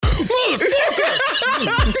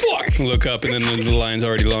Motherfucker! Fuck! Look up, and then the line's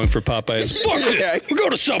already long for Popeyes. Fuck this! We go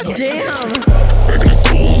to Subway. Damn.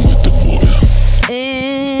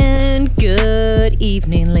 And good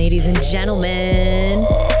evening, ladies and gentlemen.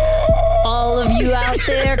 All of you out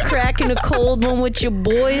there cracking a cold one with your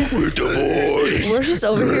boys. With the boys. We're just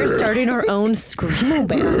over here starting our own screamo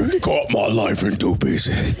band. Cut my life in 2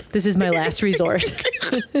 pieces. This is my last resort.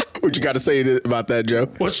 What you got to say about that, Joe?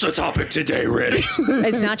 What's the topic today, Reddy?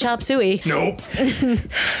 It's not chop suey. Nope.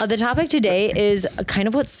 The topic today is kind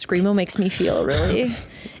of what screamo makes me feel, really.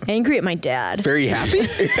 Angry at my dad. Very happy?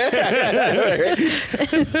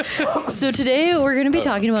 So today we're going to be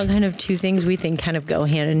talking about kind of two things we think kind of go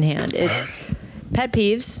hand in hand. It's pet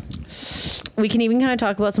peeves. We can even kind of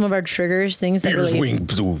talk about some of our triggers, things that Ears, really wing,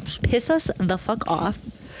 boobs. piss us the fuck off.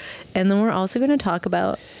 And then we're also going to talk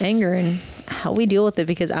about anger and how we deal with it,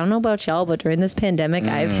 because I don't know about y'all, but during this pandemic,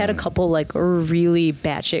 I've had a couple like really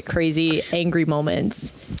batshit crazy angry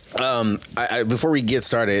moments. Before we get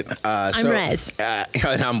started, I'm Rez.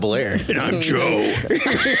 And I'm Blair. And I'm Joe. And you're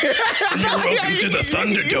welcome to the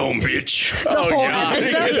Thunderdome, bitch. whole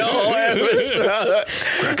episode? The whole episode.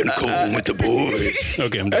 Cracking a cold one with the boys.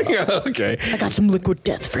 Okay, I'm done. Okay. I got some liquid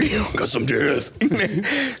death for you. Got some death.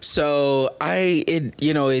 So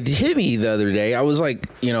it hit me the other day. I was like,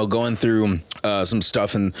 going through some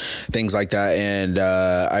stuff and things like that, and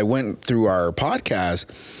I went through our podcast,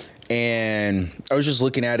 and I was just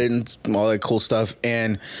looking at it and all that cool stuff.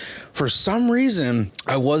 And for some reason,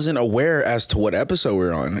 I wasn't aware as to what episode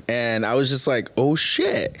we're on, and I was just like, oh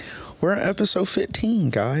shit. We're on episode 15,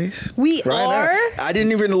 guys. We right are? now. I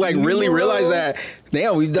didn't even really realize that.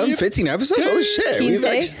 Damn, we've done 15 episodes. Holy shit. I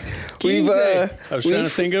was trying to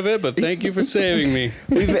think of it, but thank you for saving me.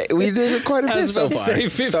 We did quite a I bit was so about far. to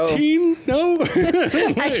say 15. No.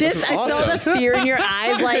 I saw the fear in your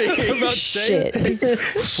eyes, like, shit.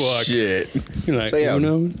 Fuck. Shit. You're like, So, yeah.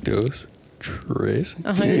 1, 2, 3, you're doing 4, great.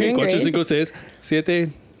 5, 6,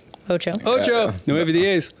 7, Ocho. 8, 9, 10. 11,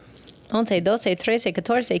 12, 13,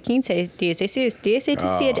 14, 15, 16,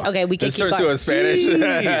 17. Okay, we can Just keep turn to going. a Spanish.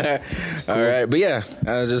 All right. But yeah,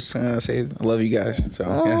 I was just going to say I love you guys. So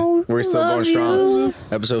yeah, we're still love going strong. you.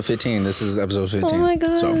 Episode 15. This is episode 15. Oh my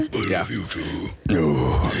God. So yeah.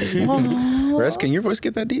 No. Rez, can your voice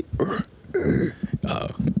get that deep? Ooh,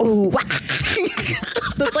 wah.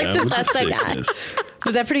 That's like the best I got.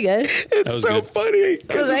 Was that pretty good? It's was so good. funny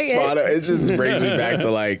because Was that it's good? spot on. It just brings me back to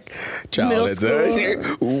like childhood.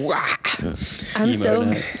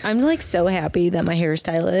 I'm like so happy that my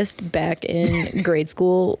hairstylist back in grade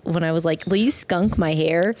school, when I was like, will you skunk my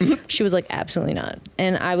hair? She was like, absolutely not.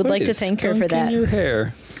 And I would like to thank her for that. Your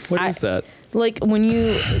hair. What is that? Like when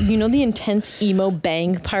you know the intense emo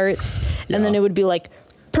bang parts, and then it would be like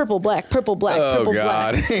purple, black, purple, black, Oh purple,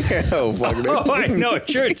 God. black. Oh fuck. Oh, I know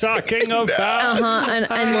what you're talking about. And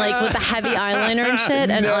like with the heavy eyeliner and shit,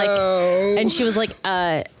 and like, and she was like,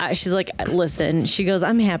 she's like, listen, she goes,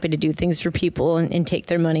 I'm happy to do things for people and take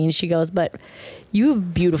their money, and she goes, but you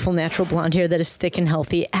have beautiful natural blonde hair that is thick and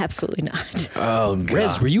healthy. Absolutely not. Oh God.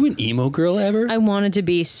 Rez, were you an emo girl ever? I wanted to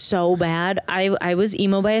be so bad. I was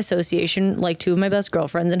emo by association. Like 2 of my best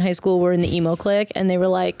girlfriends in high school were in the emo clique, and they were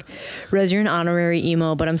like, Rez, you're an honorary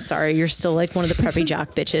emo, but I'm sorry, you're still like one of the preppy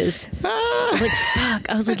jock bitches. I was like, fuck.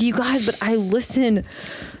 I was like, you guys, but I listen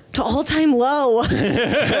to All Time Low.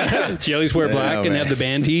 Jellies wear black and have the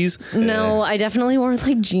band tees. No, I definitely wore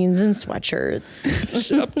like jeans and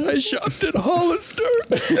sweatshirts. I shopped at Hollister.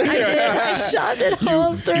 I did. I shopped at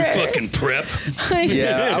Hollister. You fucking prep.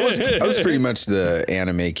 Yeah, I was pretty much the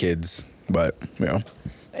anime kids, but it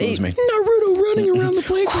was me. Naruto running around the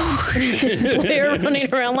playground. Blair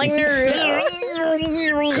running around like nerds.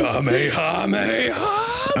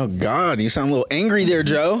 Kamehameha. Oh God, you sound a little angry there,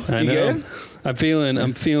 Joe. I You know. good? I'm feeling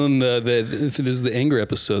the this is the anger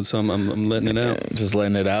episode, so I'm letting it out. Just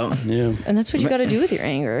letting it out. Yeah. And that's what you got to do with your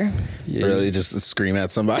anger. Yeah. Really, just scream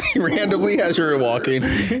at somebody randomly as you're walking.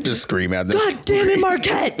 Just scream at them. God damn it,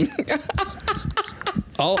 Marquette!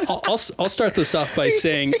 I'll start this off by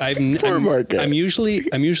saying Poor Marquette. I'm usually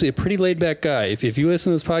a pretty laid back guy. If you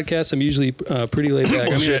listen to this podcast, I'm usually pretty laid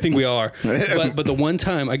back. I mean, I think we are. But the one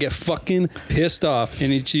time I get fucking pissed off,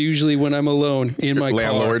 and it's usually when I'm alone in my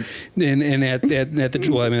Landlord. car and at the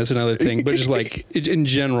well, I mean that's another thing. But just like in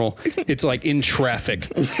general, it's like in traffic.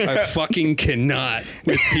 I fucking cannot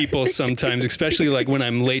with people sometimes, especially like when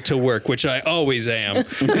I'm late to work, which I always am.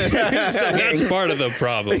 So that's part of the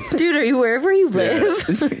problem. Dude, are you wherever you live?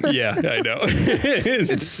 Yeah, I know.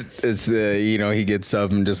 It's he gets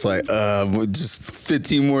up and just like just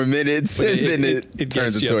 15 more minutes, and then it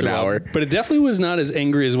turns into an hour. But it definitely was not as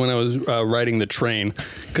angry as when I was riding the train,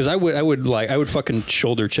 because I would fucking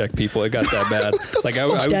shoulder check people. It got that bad. Like I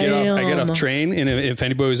would get off train, and if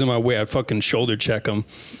anybody was in my way, I'd fucking shoulder check them.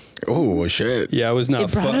 Oh shit! Yeah, I was not.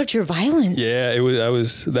 It brought out your violence. Yeah, it was. I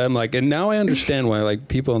was. I'm like, and now I understand why. Like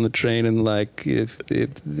people on the train, and like if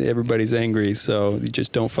everybody's angry, so you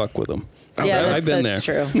just don't fuck with them. Yeah, I've been that's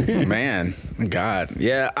there. True. Man, God,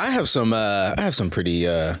 yeah, I have some pretty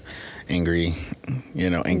angry,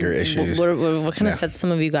 anger issues. What kind of sets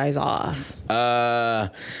some of you guys off?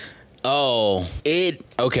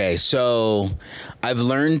 Okay, so I've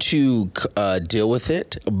learned to deal with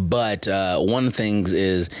it, but one of the things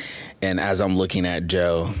is, and as I'm looking at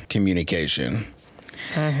Joe, communication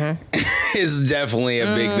is definitely a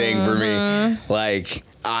big thing for me. Like,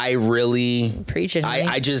 I really Preaching.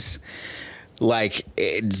 I just like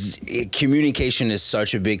communication is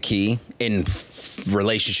such a big key in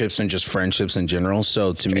relationships and just friendships in general.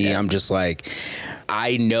 So to me, I'm just like,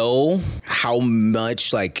 I know how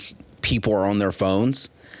much like people are on their phones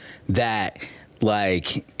that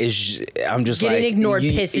like I'm just getting like ignored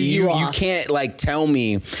pisses you off. You can't like tell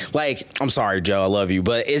me like, I'm sorry, Joe, I love you,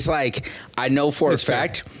 but it's like I know for a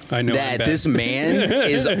fact that this man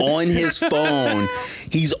is on his phone.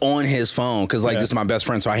 He's on his phone because like this is my best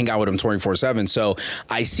friend, so I hang out with him 24/7. So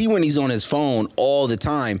I see when he's on his phone all the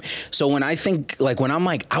time. So when I think like when I'm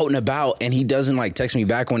like out and about and he doesn't like text me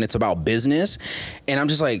back when it's about business, and I'm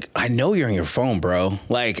just like, I know you're on your phone, bro.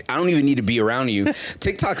 Like I don't even need to be around you.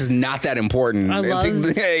 TikTok is not that important. I love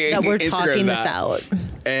that we're talking this out.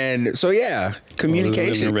 And so yeah,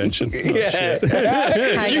 communication. Intervention.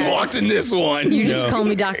 Hi, You guys. walked in this one. You just call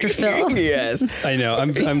me Dr. Phil. Yes. I know.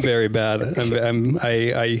 I'm very bad.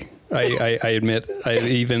 I admit. I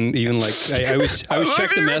even like I always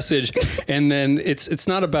check the message, and then it's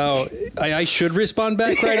not about I should respond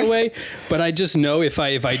back right away, but I just know if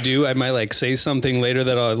I do, I might like say something later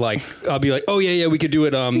that I'll be like, oh yeah we could do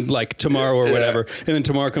it like tomorrow or whatever, and then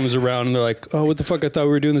tomorrow comes around and they're like, oh what the fuck, I thought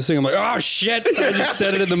we were doing this thing. I'm like, oh shit, I just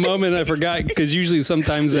said it in the moment and I forgot, because usually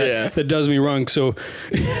sometimes that does me wrong. So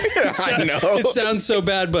I know it sounds so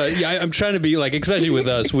bad, but yeah, I'm trying to be like, especially with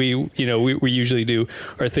us, we usually do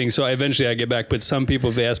our thing. So eventually I get back, but some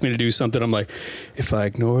people, if they ask me to do something, I'm like, if I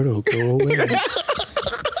ignore it, it'll go away.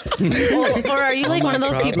 Or are you like one of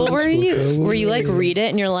those people where you like read it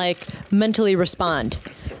and you're like, mentally respond.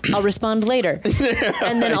 I'll respond later.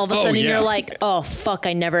 And then all of a sudden you're like, oh fuck,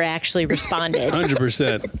 I never actually responded.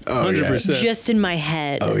 100%. 100%. Just in my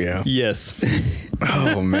head. Oh yeah. Yes.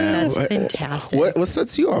 Oh man. That's fantastic. What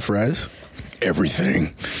sets you off, Rez?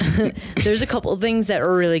 Everything. There's a couple of things that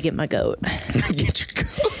really get my goat. Get your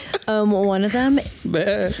goat. One of them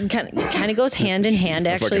kind of goes hand in hand,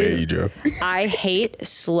 I actually. fucking hate you, Joe. I hate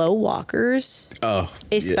slow walkers. Oh.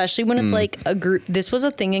 Especially when it's like a group. This was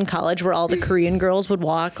a thing in college where all the Korean girls would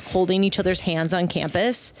walk holding each other's hands on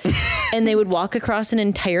campus, and they would walk across an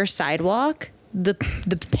entire sidewalk the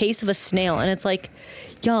pace of a snail. And it's like,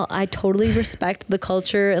 y'all, I totally respect the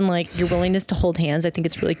culture and like your willingness to hold hands. I think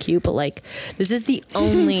it's really cute, but like this is the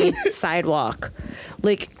only sidewalk.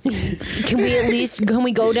 Like, can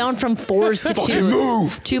we go down from 4s to 2?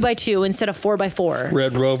 Move. 2x2 instead of 4x4.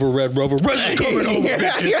 Red Rover. Rez is coming over,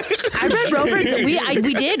 bitches. I Red Rovers.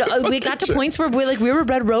 We did. We got to points where we were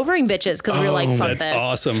Red Rovering bitches because we were like, fuck that's this.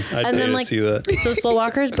 awesome. I And then did like, see that. so slow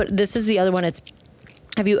walkers, but this is the other one.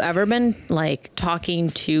 Have you ever been like talking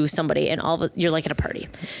to somebody and you're like at a party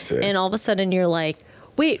and all of a sudden you're like,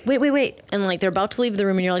 wait. And like they're about to leave the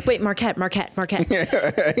room and you're like, wait, Marquette.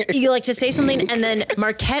 You like to say something and then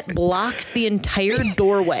Marquette blocks the entire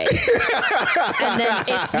doorway. And then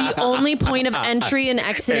it's the only point of entry and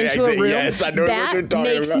exit into a room. Yes, I know what you're that talking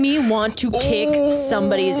makes about. me want to kick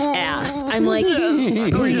somebody's ass. I'm like,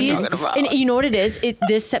 please. And you know what it is?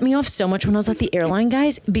 This set me off so much when I was at the airline,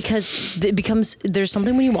 guys, because there's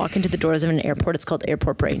something when you walk into the doors of an airport, it's called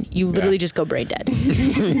airport brain. You literally just go brain dead.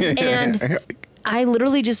 And I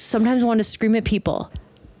literally just sometimes want to scream at people.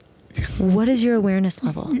 What is your awareness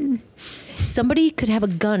level? Somebody could have a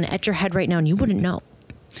gun at your head right now and you wouldn't know.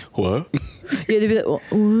 What? Yeah, they'd be like,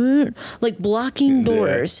 what? Like blocking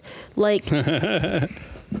doors. Like,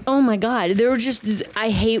 oh my God. I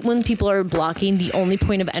hate when people are blocking the only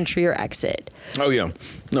point of entry or exit. Oh yeah.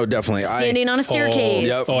 No, definitely. Standing on a staircase.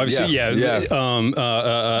 Yep. Oh, I've seen,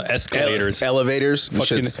 escalators. Elevators.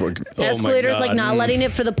 Escalators, like not letting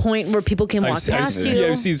it for the point where people can walk past you. Yeah,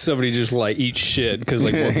 I've seen somebody just like eat shit because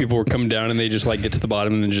like more people were coming down and they just like get to the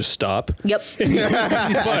bottom and then just stop. Yep.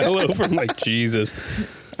 Pile over. I'm like, Jesus.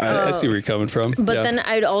 I see where you're coming from. But Yeah. then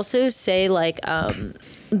I'd also say like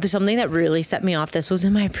something that really set me off. This was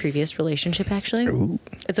in my previous relationship, actually. Ooh.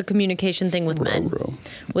 It's a communication thing with men, Row.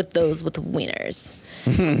 with those with wieners,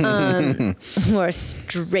 who are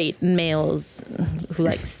straight males who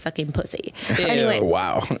like sucking pussy. Ew. Anyway,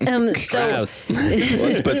 Wow. so Gross.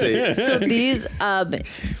 Let's put it. so these.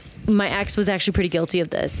 My ex was actually pretty guilty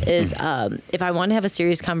of this. Is if I wanted to have a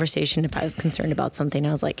serious conversation, if I was concerned about something,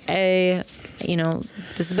 I was like, hey,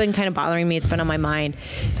 this has been kind of bothering me. It's been on my mind.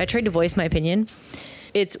 If I tried to voice my opinion,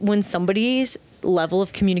 it's when somebody's level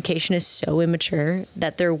of communication is so immature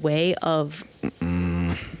that their way of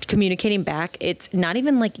communicating back, it's not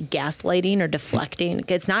even like gaslighting or deflecting.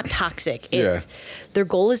 It's not toxic. It's their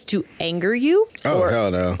goal is to anger you. Oh, or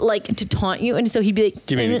hell no. like to taunt you. And so he'd be like,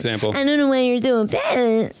 Give me an example. I don't know why you're doing that.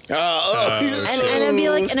 And I'd be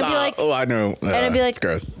like, Stop. Oh, I know. And I'd be like- it's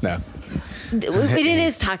gross. No. It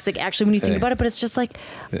is toxic actually when you think about it, but it's just like,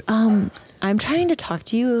 I'm trying to talk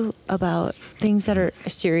to you about things that are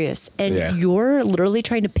serious, and you're literally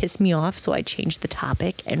trying to piss me off, so I change the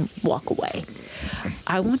topic and walk away.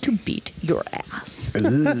 I want to beat your ass.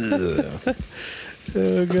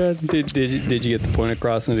 Oh god! Did you get the point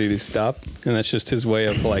across, and did he stop? And that's just his way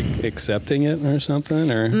of like accepting it or something,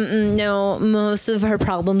 or No, most of our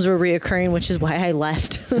problems were reoccurring, which is why I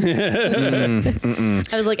left. I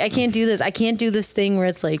was like, I can't do this. I can't do this thing where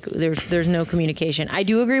it's like there's no communication. I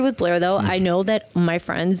do agree with Blair though. I know that my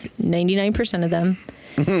friends, 99% of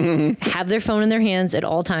them, have their phone in their hands at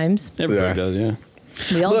all times. everybody does, yeah.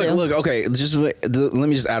 We all do. Look, okay, let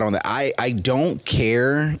me just add on that. I don't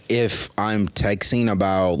care if I'm texting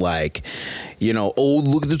about like, oh,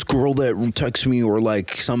 look at this girl that texts me, or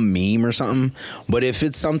like some meme or something. But if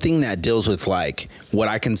it's something that deals with like what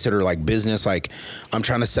I consider like business, like I'm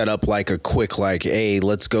trying to set up like a quick like, hey,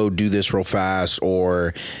 let's go do this real fast,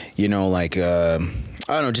 or like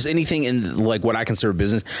I don't know, just anything in like what I consider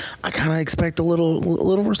business, I kind of expect a little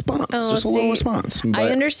response, just a little response. But I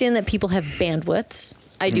understand that people have bandwidths.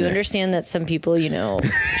 I do understand that some people,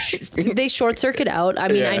 they short circuit out. I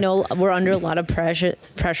mean, I know we're under a lot of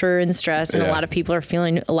pressure and stress, and a lot of people are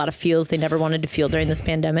feeling a lot of feels they never wanted to feel during this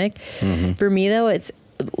pandemic. For me, though, it's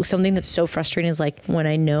something that's so frustrating is like when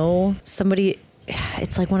I know somebody,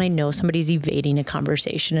 it's like when I know somebody's evading a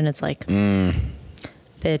conversation, and it's like,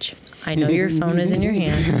 bitch, I know your phone is in your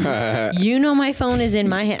hand. You know my phone is in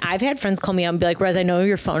my hand. I've had friends call me up and be like, Rez, I know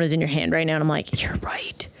your phone is in your hand right now. And I'm like, you're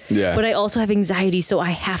right. Yeah. But I also have anxiety, so I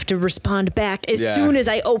have to respond back as soon as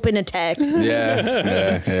I open a text.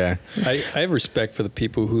 Yeah. I have respect for the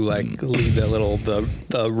people who like leave that little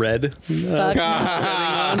the red. Fuck.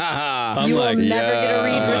 I'm You like, will never get a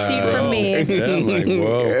read receipt from me. yeah, I'm like,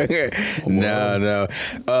 whoa. No.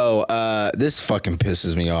 Oh, this fucking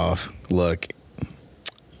pisses me off. Look,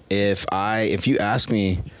 if you ask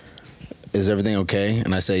me, is everything okay?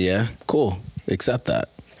 And I say, yeah, cool, accept that.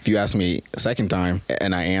 If you ask me a second time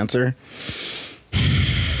and I answer,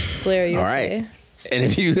 Blair, are you all okay? right. And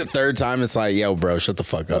if you the third time, it's like, yo, bro, shut the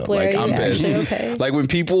fuck up. Blair, Like, are I'm you pissed. actually okay? Like when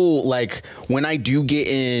people when I do get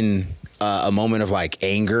in a moment of like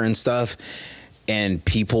anger and stuff, and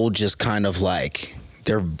people just kind of like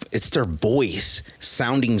it's their voice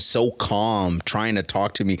sounding so calm, trying to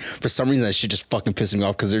talk to me. For some reason, that shit just fucking pisses me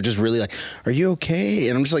off because they're just really like, "Are you okay?"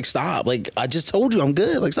 And I'm just like, "Stop! Like I just told you I'm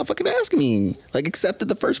good. Like stop fucking asking me. Like accept it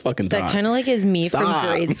the first fucking time." That kind of like is me Stop.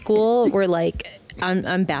 from grade school, where like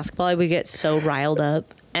on basketball, I would get so riled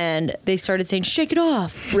up. And they started saying, shake it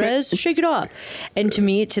off, Rez, shake it off. And to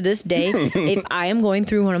me, to this day, if I am going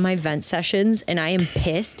through one of my vent sessions and I am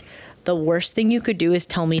pissed, the worst thing you could do is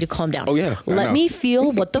tell me to calm down. Oh, yeah. I Let know. me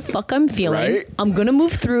feel what the fuck I'm feeling. Right? I'm going to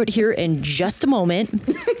move through it here in just a moment.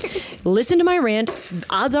 Listen to my rant.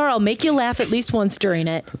 Odds are I'll make you laugh at least once during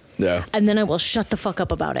it. Yeah. And then I will shut the fuck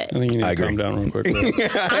up about it. I think you need I to agree. calm down real quick.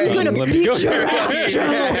 I'm going to Let me go. beat your ass,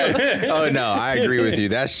 Joe. Oh no, I agree with you.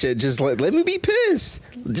 That shit, just let me be pissed.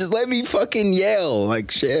 Just let me fucking yell. Like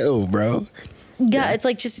chill, bro. Yeah, it's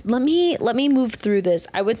like just let me move through this.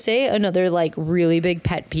 I would say another like really big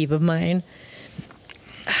pet peeve of mine.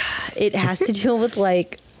 It has to deal with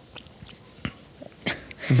like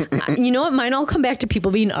you know what? Mine all come back to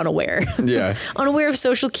people being unaware. Yeah. Unaware of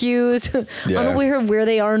social cues, Yeah. unaware of where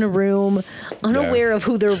they are in a room, unaware of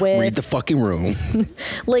who they're with. Read the fucking room.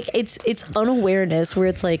 Like it's unawareness where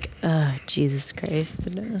it's like, Jesus Christ.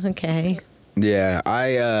 Okay. Yeah,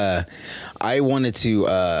 I wanted to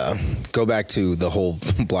go back to the whole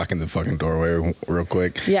blocking the fucking doorway real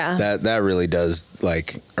quick. Yeah. That really does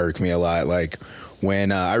like irk me a lot. Like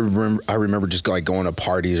when I remember just like going to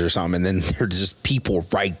parties or something, and then there's just people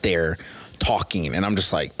right there talking, and I'm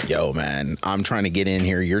just like, yo, man, I'm trying to get in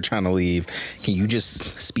here. You're trying to leave. Can you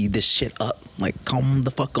just speed this shit up? Like, come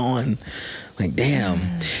the fuck on. Like, damn.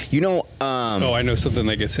 You know, Oh, I know something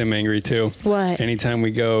that gets him angry too. What? Anytime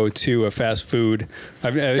we go to a fast food,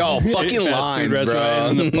 fucking lines, bro.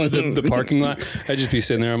 restaurant in the parking lot, I'd just be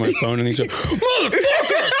sitting there on my phone and he's like,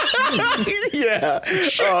 motherfucker! yeah.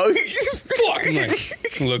 Oh, Fuck! I'm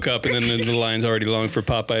like, look up and then the line's already long for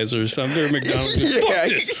Popeyes or something, or McDonald's. Just, Yeah. Fuck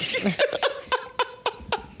this!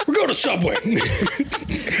 We're going to Subway.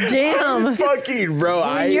 Damn. fucking, bro.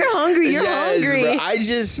 When you're hungry, you're hungry. Bro. I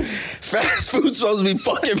just, fast food's supposed to be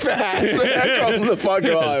fucking fast. Man, come the fuck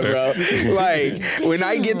on, bro. Like, when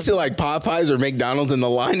I get to like Popeyes or McDonald's and the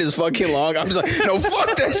line is fucking long, I'm just like, no,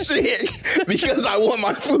 fuck that shit. Because I want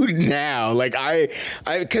my food now. Like,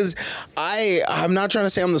 because I'm not trying to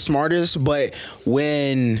say I'm the smartest, but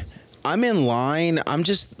when I'm in line, I'm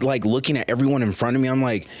just like looking at everyone in front of me. I'm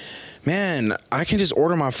like, man, I can just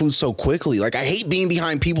order my food so quickly. Like, I hate being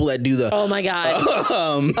behind people that do the. Oh my god.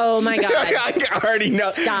 Oh my god. I already know.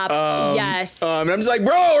 Stop. Yes. And I'm just like,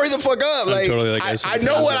 bro, hurry the fuck up. Like, totally like I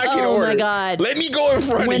know what I can Oh order. my God. Let me go in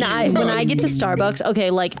front When of you. when I get to Starbucks, okay,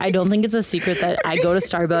 like I don't think it's a secret that I go to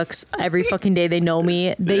Starbucks every fucking day. They know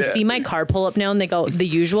me. They see my car pull up now and they go, the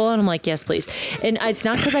usual, and I'm like, yes, please. And it's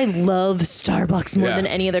not because I love Starbucks more Yeah. than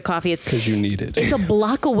any other coffee. It's Because you need it. it's a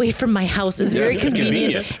block away from my house. It's very it's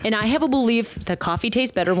convenient. convenient. And I have a belief that coffee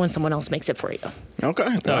tastes better when someone else makes it for you. Okay.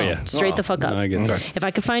 Oh, yeah. Straight the fuck up. No, I get Okay. that. If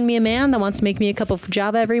I could find me a man that wants to make me a cup of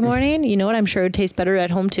Java every morning, you know what? I'm sure it would taste better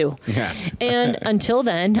at home too. Yeah. And until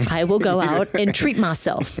then, I will go out and treat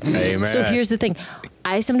myself. Amen. So here's the thing.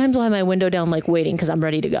 I sometimes will have my window down like waiting because I'm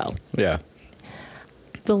ready to go. Yeah.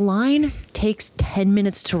 The line takes 10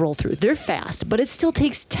 minutes to roll through. They're fast, but it still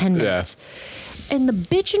takes 10 minutes. And the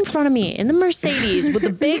bitch in front of me in the Mercedes with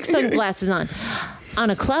the big sunglasses on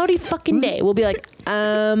a cloudy fucking day will be like,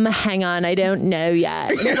 hang on, I don't know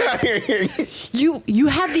yet. You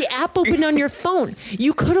have the app open on your phone.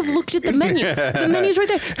 You could have looked at the menu. The menu's right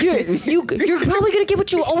there. You're probably gonna get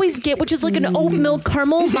what you always get, which is like an oat milk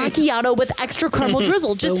caramel macchiato with extra caramel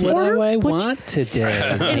drizzle. Just order what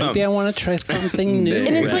today? Maybe I want to try something new.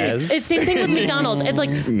 and it's like it's same thing with McDonald's. It's like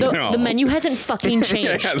the menu hasn't fucking It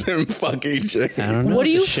changed. hasn't fucking changed. I don't know. What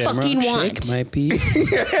do you The Shamrock fucking Shake want? Might be.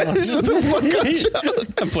 Shut the fuck up,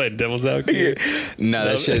 Chuck. I'm playing devil's advocate. No,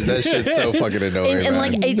 that shit's so fucking annoying, And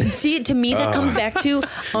man. like, see, to me, that comes back to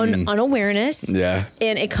unawareness. Yeah.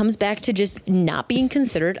 And it comes back to just not being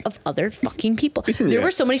considerate of other fucking people. There Yeah.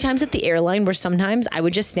 were so many times at the airline where sometimes I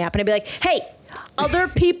would just snap and I'd be like, hey, other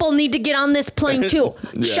people need to get on this plane too.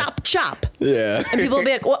 Yeah. Chop, chop. Yeah. And people would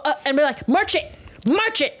be like, and be like, march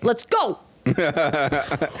it, let's go.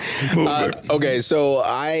 Okay, so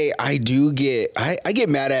I do get I get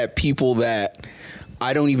mad at people that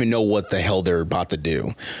I don't even know what the hell they're about to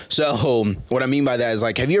do. So what I mean by that is,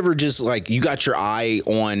 like, have you ever just like you got your eye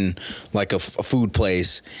on like a food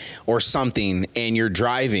place or something and you're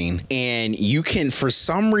driving and you can, for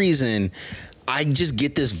some reason, I just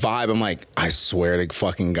get this vibe. I'm like, I swear to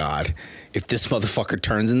fucking God, if this motherfucker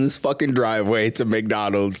turns in this fucking driveway to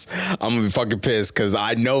McDonald's, I'm gonna be fucking pissed because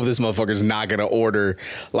I know this motherfucker's not gonna order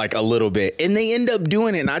like a little bit, and they end up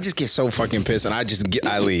doing it, and I just get so fucking pissed, and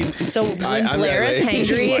I leave. So when I'm Blair is that-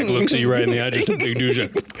 hangry, Like looks at you right in the eye, just a big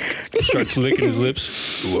dude, starts licking his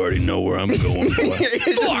lips. You already know where I'm going. Boy. It's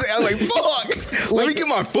just- I'm like, fuck, let me get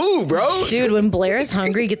my food, bro. dude, when Blair is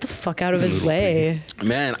hungry, get the fuck out of his way.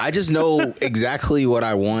 Man, I just know exactly what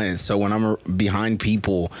I want. So when I'm behind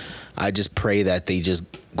people, I just pray that they just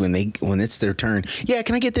when it's their turn. Yeah,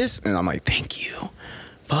 can I get this? And I'm like, thank you.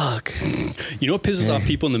 Fuck. You know what pisses off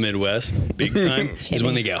people in the Midwest big time is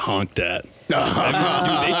when they get honked at. Dude,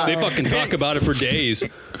 they fucking talk about it for days.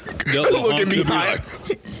 They'll Look honk, at me, they'll be hi. like,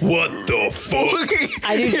 what the fuck?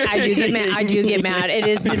 I do get mad. I do get mad. It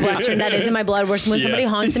is Midwestern. That is in my blood. Where when somebody Yeah.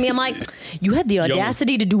 honks at me, I'm like, you had the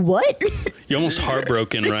audacity to do what? You're almost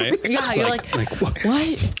heartbroken, right? Yeah, It's you're like what?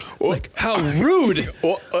 what? Like, how rude.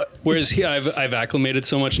 Oh, Whereas I've acclimated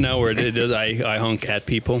so much now where it does I honk at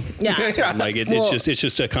people. Yeah. Like Well- it's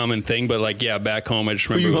just a common thing. But like, yeah, back home I just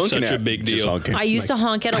Who remember you it was honking such at? a big Just deal. honking. I used to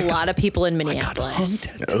honk at a lot of people in Minneapolis.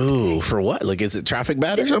 Oh, for what? Like, is it traffic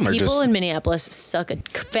bad or something? Or People just in Minneapolis suck a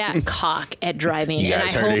fat cock at driving. You and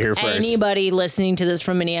guys I heard it hope here first. anybody listening to this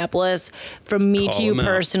from Minneapolis, from me Call to you them out.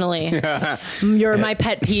 personally, you're my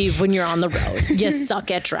pet peeve when you're on the road. You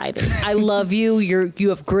suck at driving. I love you. You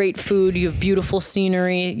have great food. You have beautiful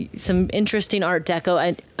scenery, some interesting Art Deco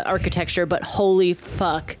and architecture, but holy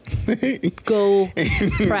fuck. Go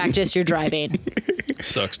practice your driving.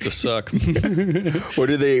 Sucks to suck. What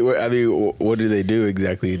do they? I mean, what do they do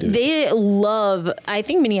exactly? They love, I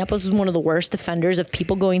think Minneapolis is one of the worst offenders of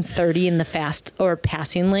people going 30 in the fast or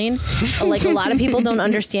passing lane. Like, a lot of people don't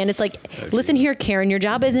understand. It's like, listen here, Karen, your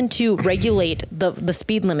job isn't to regulate the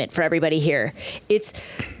speed limit for everybody here. This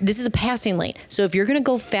is a passing lane. So if you're going to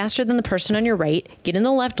go faster than the person on your right, get in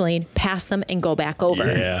the left lane, pass them, and go back over.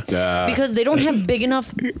 Yeah. Because they don't have big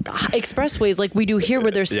enough expressways like we do here,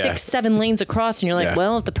 where there's 6-7 lanes across, and you're like,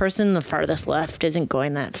 well, if the person in the farthest left isn't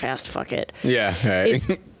going that fast, fuck it. Yeah, right. It's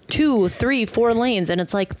 2, 3, 4 lanes, and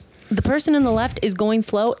it's like the person in the left is going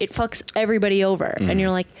slow. It fucks everybody over, and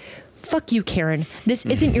you're like, fuck you, Karen. This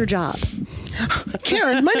isn't your job.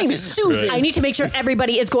 Karen, my name is Susan. I need to make sure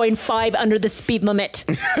everybody is going 5 under the speed limit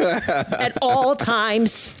at all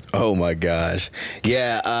times. Oh my gosh.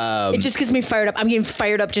 Yeah. It just gets me fired up. I'm getting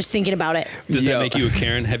fired up just thinking about it. Does Yo. that make you a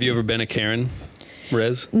Karen? Have you ever been a Karen,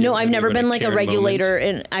 Rez? No, Have I've you never ever been like a Karen regulator,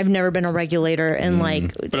 moment? and I've never been a regulator, and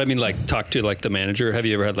like. But I mean, like, talk to like the manager. Have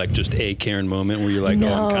you ever had like just a Karen moment where you're like,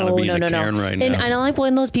 oh, I'm kind of being a Karen right now? And I don't like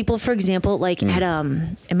when those people, for example, like at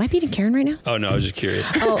am I being a Karen right now? Oh no, I was just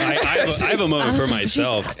curious. Oh. I have a moment for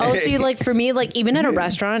myself. Oh, see, like for me, like even at a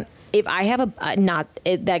restaurant, if I have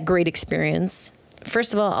that great experience,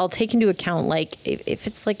 first of all, I'll take into account like if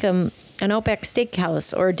it's like an Outback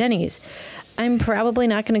Steakhouse or a Denny's, I'm probably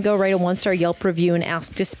not going to go write a 1-star Yelp review and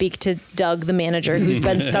ask to speak to Doug, the manager, who's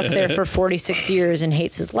been stuck there for 46 years and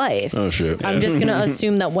hates his life. Oh, shit. I'm just going to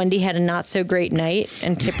assume that Wendy had a not so great night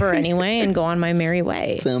and tip her anyway and go on my merry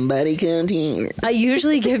way. Somebody come here. I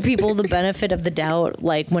usually give people the benefit of the doubt,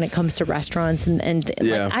 like when it comes to restaurants and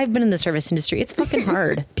Yeah. like, I've been in the service industry. It's fucking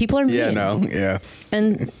hard. People are mean Yeah, no, yeah.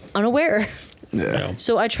 and unaware. Yeah.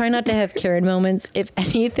 So I try not to have Karen moments. If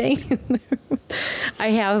anything,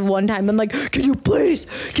 I have one time I'm like, can you please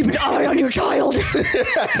keep an eye on your child? Because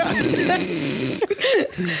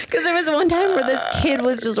there was one time where this kid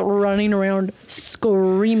was just running around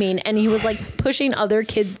screaming, and he was like pushing other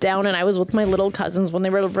kids down, and I was with my little cousins when they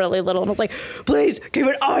were really little, and I was like, please keep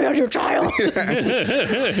an eye on your child.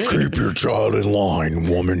 Keep your child in line,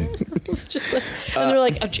 woman. It's just like, and they're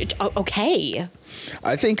like, okay.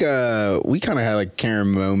 I think we kind of had a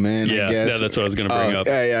Karen moment, I guess. Yeah, that's what I was going to bring up.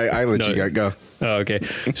 Yeah, I let No. you go. Oh, okay.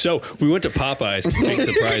 So we went to Popeyes. Big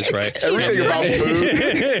surprise, right? Everything about food.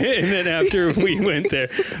 And then after we went there,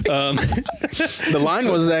 The line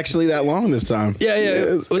wasn't actually that long this time.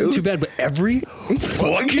 it wasn't too bad. But every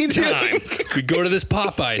fucking time we go to this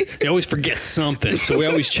Popeyes, they always forget something. So we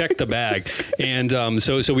always check the bag. And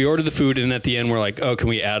so we ordered the food, and at the end we're like, oh, can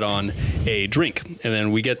we add on a drink? And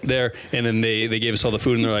then we get there, and then they gave us all the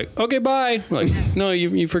food, and they're like, okay, bye. We're like, no,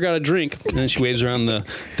 you forgot a drink. And then she waves around the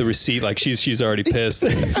receipt like she's already pissed.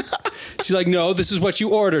 She's like, no, this is what you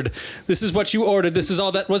ordered. This is what you ordered. This is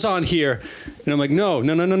all that was on here. And I'm like, no.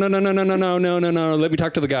 Let me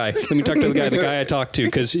talk to the guy. The guy I talked to,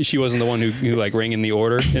 because she wasn't the one who like rang in the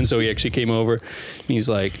order. And so he actually came over. And he's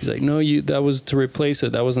like, no, that was to replace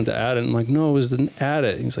it. That wasn't to add it. I'm like, no, it was to add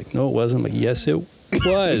it. And he's like, no, it wasn't. I'm like, yes, it was.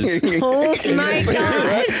 Oh my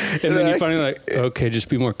God. And then you finally like, okay, just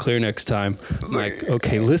be more clear next time. I'm like,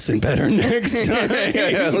 okay, listen better next time.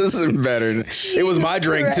 Listen better. It was my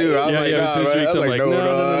drink too. I was like, it was no, some drinks. I was I'm like,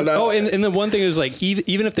 no. Oh, and the one thing is like,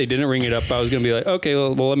 even if they didn't ring it up, I was gonna be like, okay,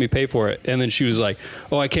 well, let me pay for it. And then she was like,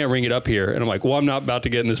 oh, I can't ring it up here. And I'm like, well, I'm not about to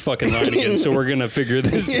get in this fucking line again, so we're gonna figure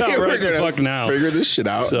this out right the fuck now. Figure this shit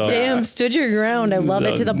out. So, Damn, stood your ground. I love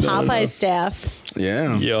it to the Popeye staff.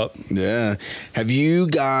 Yeah. Yep. Yeah. Have you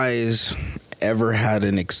guys ever had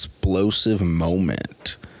an explosive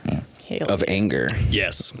moment of anger?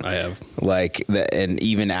 Yes, I have. Like that, and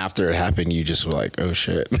even after it happened, you just were like, "Oh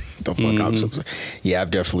shit, the fuck up." Yeah,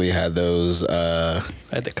 I've definitely had those. I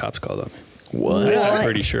had the cops called on me. What? I'm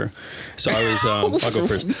pretty sure. So I was, I'll go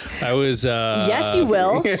first. I was, Yes, you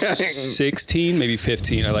will. 16, maybe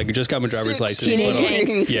 15. I just got my driver's license. Teenage but,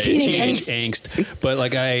 angst. Yeah, Teenage angst. But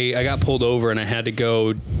like I got pulled over and I had to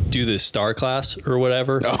go do this STAR class or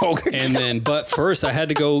whatever. Oh, okay. And then, but first I had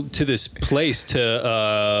to go to this place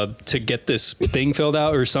to get this thing filled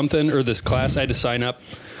out or something, or this class I had to sign up,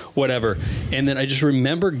 whatever. And then I just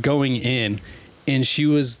remember going in And she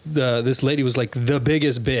was this lady was like the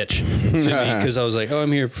biggest bitch to me because I was like, oh,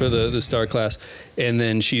 I'm here for the star class, and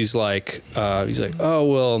then he's like, oh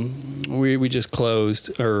well, we just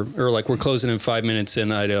closed, or like we're closing in 5 minutes,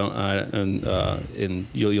 and and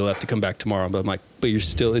you'll have to come back tomorrow. But I'm like, but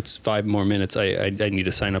it's 5 more minutes. I need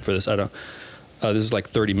to sign up for this. I don't. This is like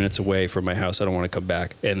 30 minutes away from my house. I don't want to come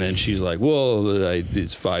back. And then she's like, well,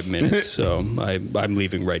 it's 5 minutes, so I'm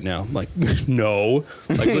leaving right now. I'm like, no.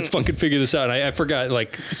 Like, let's fucking figure this out. I forgot,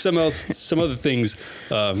 like, some other things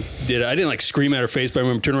I didn't, like, scream at her face, but I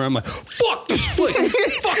remember turning around, I'm like, fuck this place.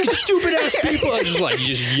 Fucking stupid-ass people. I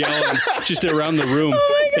just yelling just around the room.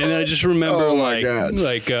 And then I just remember, Did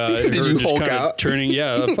her you just Hulk kind of out? turning.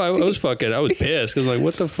 Yeah, I was pissed. I was like,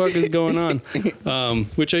 what the fuck is going on?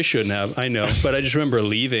 Which I shouldn't have. I know. But I just remember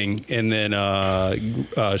leaving and then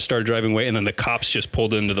started driving away, and then the cops just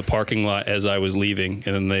pulled into the parking lot as I was leaving,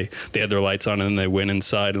 and then they had their lights on, and then they went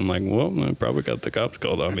inside. And I'm like, well, I probably got the cops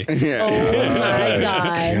called on me. Yeah. Oh my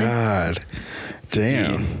God.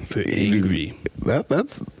 Damn. For angry.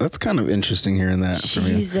 That's kind of interesting hearing that from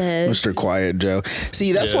you, Jesus. Mr. Quiet Joe.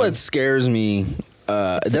 See, that's what scares me.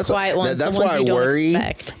 That's quiet ones, that's the ones why I you don't worry,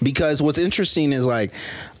 expect. because what's interesting is like,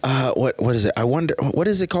 what is it? I wonder what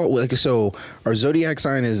is it called? Like, so our zodiac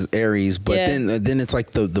sign is Aries, but then it's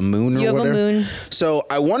like the moon or You have whatever. a moon. So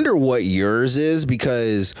I wonder what yours is,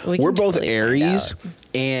 because We can we're both totally find Aries, out.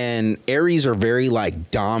 and Aries are very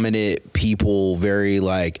like dominant people, very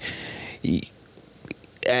like.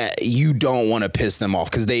 You don't want to piss them off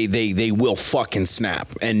because they will fucking snap,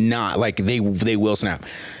 and not like they will snap.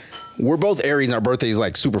 We're both Aries and our birthday is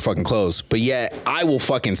like super fucking close, but yet I will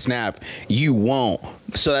fucking snap. You won't.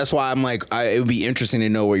 So that's why I'm like, it would be interesting to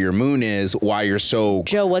know what your moon is, why you're so.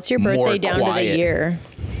 Joe, what's your more birthday down to the quiet. year?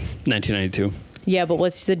 1992. Yeah, but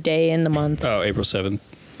what's the day and the month? Oh, April 7th.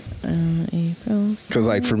 April. Because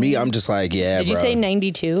like for me, I'm just like, yeah. Did you bro. say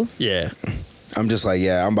 92? Yeah. I'm just like,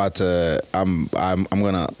 yeah. I'm about to. I'm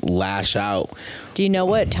gonna lash out. Do you know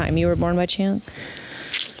what time you were born by chance?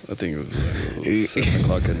 I think it was 7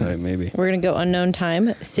 o'clock at night, maybe. We're going to go unknown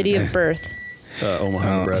time. City of birth.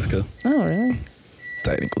 Omaha, Nebraska. Oh, really?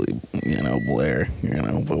 Technically, Blair,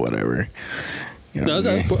 but whatever. No,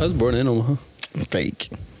 I was born in Omaha. Fake,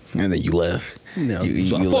 and then you left. No, you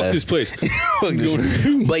fuck left. this place. Fuck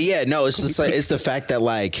this- But yeah, no, it's just like, it's the fact that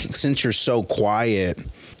like, since you're so quiet,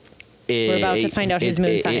 We're about to find out his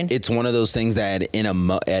moon sign. It's one of those things that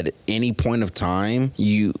at any point of time,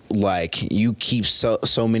 you keep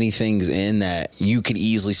so many things in that you could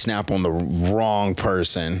easily snap on the wrong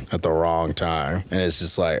person at the wrong time, and it's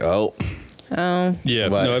just like, oh, Yeah,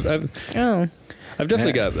 But- no, I've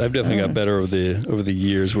definitely got better over the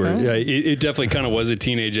years. Where it definitely kind of was a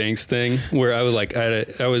teenage angst thing where I was like,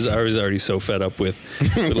 I was already so fed up with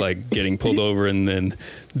like getting pulled over, and then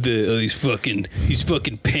these fucking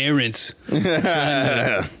parents.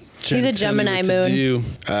 He's a Gemini moon.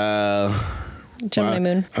 Gemini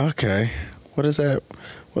moon. Okay, what is that?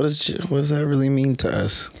 What does that really mean to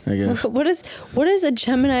us? I guess. What does a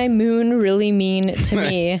Gemini moon really mean to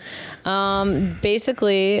me?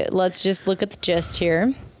 Basically, let's just look at the gist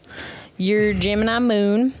here. Your Gemini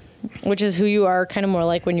moon, which is who you are kind of more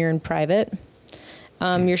like when you're in private.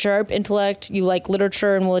 Your sharp intellect, you like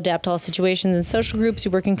literature and will adapt to all situations and social groups. You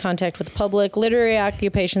work in contact with the public, literary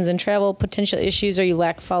occupations and travel, potential issues, or you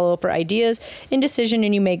lack follow-up or ideas, indecision,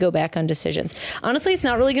 and you may go back on decisions. Honestly, it's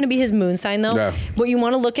not really going to be his moon sign, though. Yeah. What you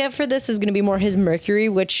want to look at for this is going to be more his Mercury,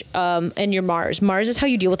 which and your Mars. Mars is how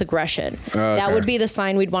you deal with aggression. That would be the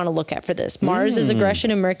sign we'd want to look at for this. Mars is aggression,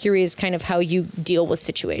 and Mercury is kind of how you deal with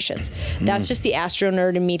situations. That's just the astro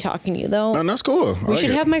nerd in me talking to you, though. No, that's cool. We should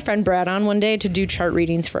have my friend Brad on one day to do chart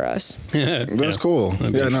readings for us. That's cool.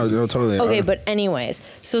 Yeah, no, totally. Okay, but anyways,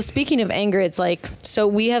 so speaking of anger, it's like, so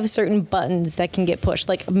we have certain buttons that can get pushed.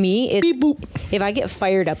 Like me, it's Beep, boop. if I get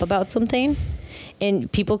fired up about something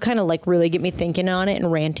and people kind of like really get me thinking on it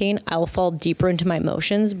and ranting, I'll fall deeper into my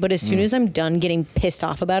emotions. But as soon as I'm done getting pissed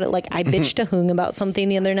off about it, like I bitched to Hung about something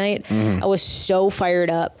the other night. I was so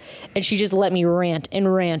fired up and she just let me rant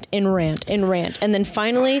and rant and rant and rant. And then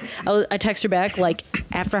finally I text her back like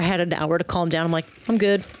after I had an hour to calm down. I'm like, I'm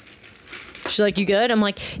good. She's like, you good? I'm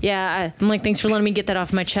like, yeah. I'm like, thanks for letting me get that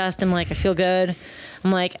off my chest. I'm like, I feel good.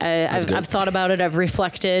 I'm like, I've thought about it. I've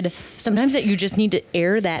reflected. Sometimes that you just need to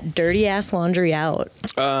air that dirty ass laundry out.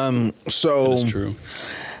 So That's true.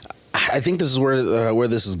 I think this is where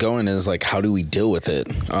this is going, is like, how do we deal with it?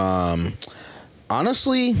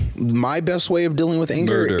 Honestly, my best way of dealing with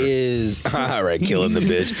anger Murder. is killing the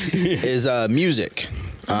bitch is music.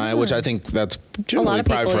 Which I think that's generally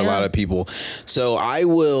probably for a lot of people. So I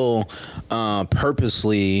will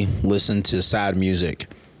purposely listen to sad music.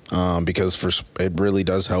 because it really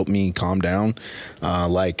does help me calm down.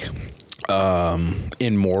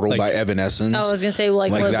 Immortal by Evanescence. I was gonna say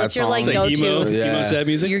what's your like go-to? Emo sad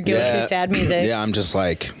music. Your go-to sad music. Yeah, I'm just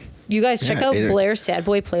like. You guys check out Blair's Sad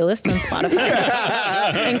Boy playlist on Spotify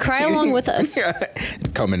and cry along with us.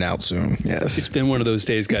 Coming out soon. Yes. It's been one of those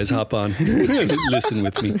days, guys. Hop on, listen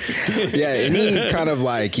with me. Yeah, any kind of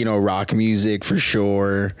like rock music for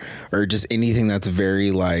sure, or just anything that's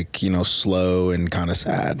very like slow and kind of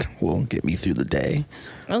sad will get me through the day.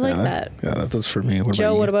 I like that. Yeah, that's for me.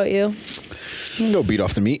 Joe, what about you? Go beat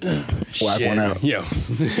off the meat. Whack one out. Yeah.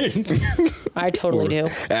 I totally do.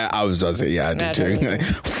 I was about to say, yeah, I do too. Totally.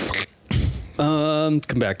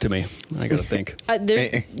 Come back to me. I gotta think.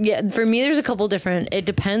 For me, there's a couple different. It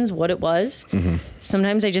depends what it was. Mm-hmm.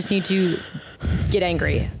 Sometimes I just need to get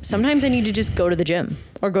angry. Sometimes I need to just go to the gym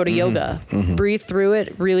or go to yoga, breathe through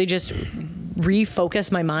it, really just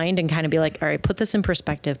refocus my mind and kind of be like, all right, put this in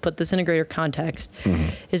perspective, put this in a greater context.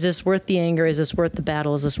 Is this worth the anger? Is this worth the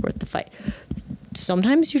battle? Is this worth the fight?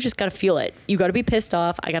 Sometimes you just got to feel it. You got to be pissed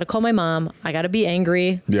off. I got to call my mom. I got to be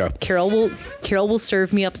angry. Yeah. Carol will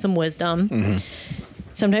serve me up some wisdom.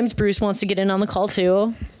 Sometimes Bruce wants to get in on the call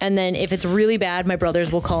too. And then if it's really bad, my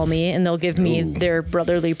brothers will call me and they'll give me their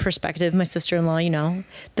brotherly perspective. My sister-in-law,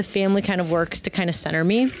 the family kind of works to kind of center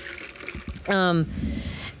me.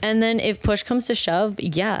 And then if push comes to shove,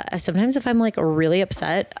 sometimes if I'm like really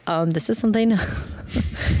upset, this is something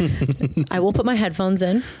I will put my headphones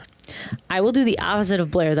in. I will do the opposite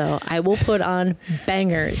of Blair, though. I will put on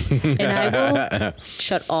bangers and I will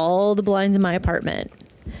shut all the blinds in my apartment.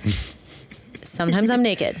 Sometimes I'm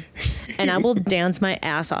naked and I will dance my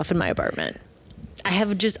ass off in my apartment. I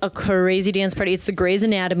have just a crazy dance party. It's the Grey's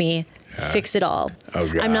Anatomy. Fix it all. Oh,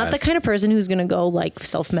 God. I'm not the kind of person who's going to go like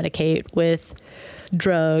self-medicate with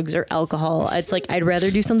drugs or alcohol. It's like I'd rather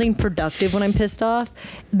do something productive when I'm pissed off.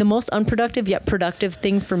 The most unproductive yet productive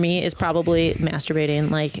thing for me is probably masturbating.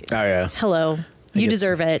 Like, hello, you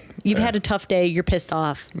deserve it. You've had a tough day. You're pissed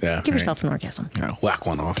off. Yeah, give yourself an orgasm. Yeah, whack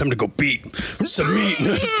one off. Time to go beat some meat.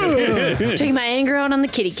 Taking my anger out on the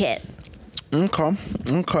kitty cat. Okay.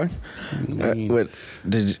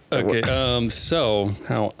 So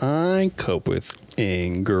how I cope with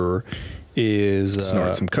anger is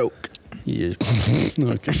snort some coke. Yeah.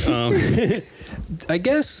 Okay. I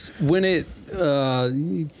guess when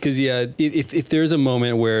because if there's a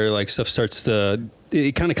moment where like stuff starts to,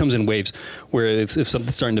 it kind of comes in waves where if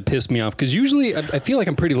something's starting to piss me off, because usually I feel like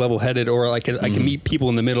I'm pretty level-headed, or I can meet people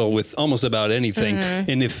in the middle with almost about anything.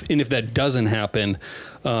 And if that doesn't happen,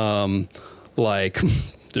 like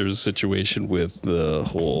there's a situation with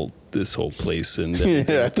this whole place and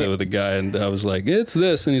with a guy, and I was like, it's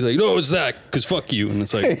this, and he's like, no, it's that, because fuck you. And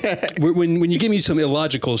it's like, when you give me some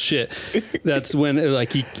illogical shit, that's when I've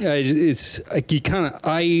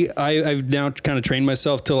now kind of trained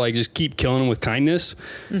myself to like just keep killing them with kindness,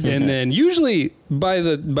 and then usually by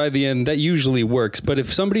the end that usually works. But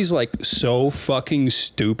if somebody's like so fucking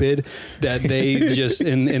stupid that they just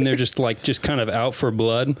and they're just like just kind of out for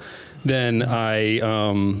blood, then I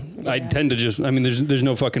tend to just, there's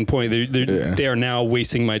no fucking point. They are now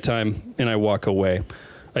wasting my time, and I walk away.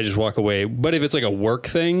 I just walk away. But if it's like a work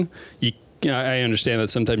thing, I understand that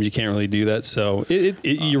sometimes you can't really do that. So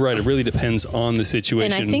you're right. It really depends on the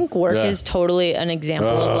situation. And I think work is totally an example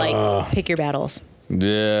of like pick your battles.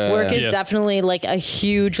 Yeah. Work is definitely like a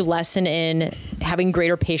huge lesson in having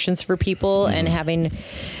greater patience for people and having.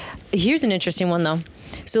 Here's an interesting one though.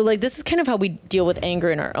 So like this is kind of how we deal with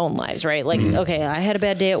anger in our own lives, right? Like, okay, I had a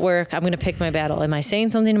bad day at work. I'm going to pick my battle. Am I saying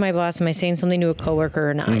something to my boss? Am I saying something to a coworker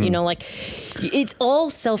or not? Like it's all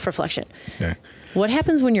self-reflection. Yeah. What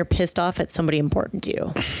happens when you're pissed off at somebody important to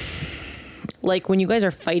you? Like when you guys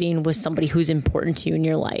are fighting with somebody who's important to you in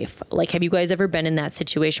your life, like have you guys ever been in that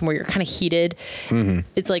situation where you're kind of heated?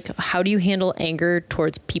 It's like, how do you handle anger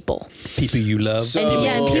towards people? People you love.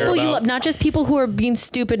 And people you love, not just people who are being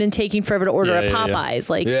stupid and taking forever to order at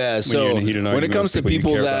Popeyes. Like, so when it comes to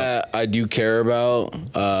people that I do care about,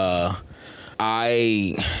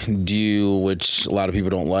 I do, which a lot of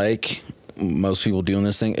people don't like. Most people doing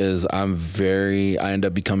this thing is I end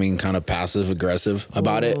up becoming kind of passive aggressive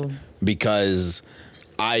about it, because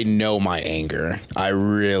I know my anger.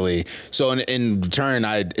 So in turn,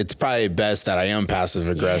 it's probably best that I am passive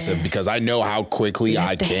aggressive because I know how quickly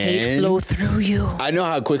I can hate flow through you. I know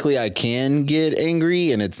how quickly I can get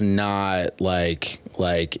angry, and it's not like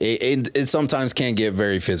it sometimes can get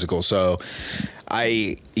very physical. So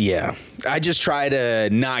I just try to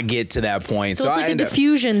not get to that point. So it's like a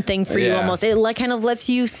diffusion thing for you Yeah. almost. It like kind of lets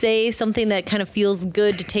you say something that kind of feels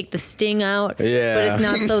good to take the sting out. Yeah. But it's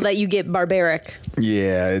not so that you get barbaric.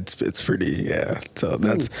 Yeah, it's pretty. Yeah, so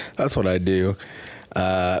that's what I do.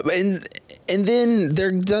 And then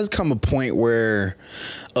there does come a point where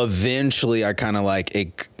eventually I kind of like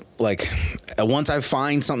once I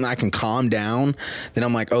find something I can calm down, then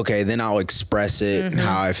I'm like, okay, then I'll express it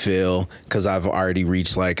how I feel, because I've already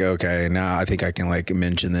reached like, okay, now I think I can like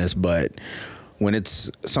mention this. But when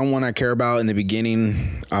it's someone I care about in the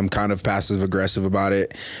beginning, I'm kind of passive aggressive about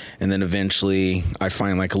it, and then eventually I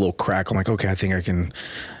find like a little crack. I'm like, okay, I think I can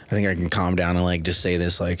calm down and like just say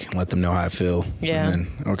this, like, and let them know how I feel. Yeah. And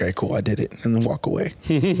then, okay, cool, I did it, and then walk away.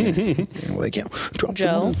 And like, yeah, drop the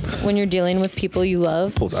Joe, ball. when you're dealing with people you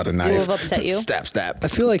love, Pulls out a who knife. have upset you, Stab. I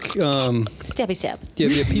feel like stabby stab.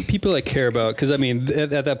 people I care about, because I mean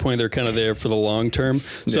at that point they're kind of there for the long term.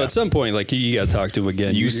 So Yeah. at some point, like you got to talk to them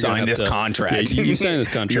again. You You're gonna signed have this to- contract. Yeah, you signed this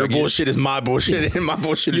contract. Your bullshit is my bullshit, and my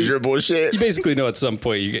bullshit is your bullshit. You basically know at some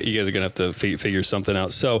point you guys are gonna have to figure something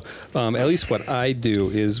out. So at least what I do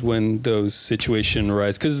is when those situations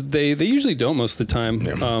arise, because they usually don't most of the time.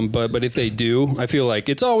 Yeah. But if they do, I feel like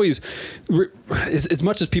it's always as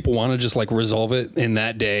much as people want to just like resolve it in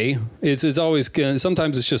that day. It's always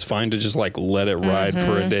sometimes it's just fine to just like let it ride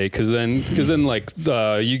for a day, because then like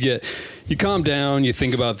you calm down, you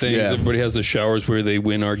think about things. Yeah. Everybody has the showers where they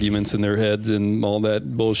win arguments in their heads and all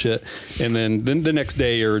that bullshit. And then the next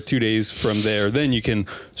day or 2 days from there, then you can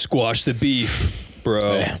squash the beef,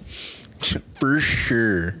 bro. Yeah. For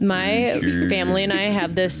sure. My family and I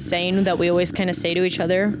have this saying that we always kind of say to each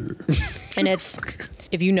other, and it's,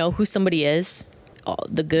 if you know who somebody is,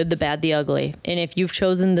 the good, the bad, the ugly, and if you've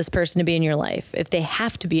chosen this person to be in your life, if they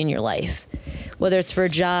have to be in your life, whether it's for a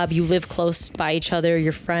job, you live close by each other,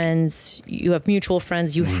 you're friends, you have mutual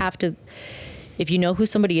friends, you have to, if you know who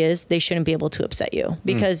somebody is, they shouldn't be able to upset you,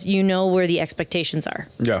 because you know where the expectations are.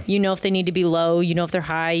 Yeah. You know if they need to be low, you know if they're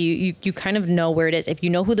high, you kind of know where it is. If you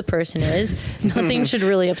know who the person is, nothing should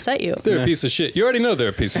really upset you. They're a piece of shit. You already know they're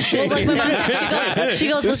a piece of shit. Well, like my mom, she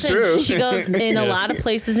goes, listen, true. she goes, in a lot of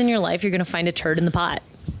places in your life, you're going to find a turd in the pot.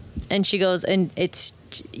 And she goes, and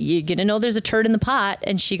you're going to know there's a turd in the pot.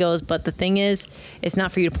 And she goes, but the thing is, it's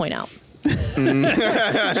not for you to point out.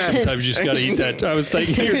 Sometimes you just gotta eat that. I was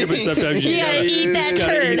thinking, but sometimes you gotta eat that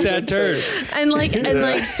turd. Eat that turd. And like,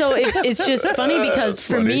 so it's just funny because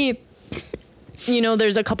for me, you know,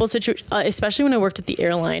 there's a couple situations, especially when I worked at the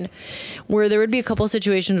airline, where there would be a couple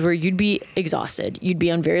situations where you'd be exhausted, you'd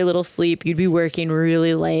be on very little sleep, you'd be working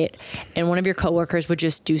really late, and one of your coworkers would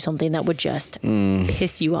just do something that would just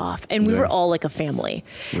piss you off. And we were all like a family.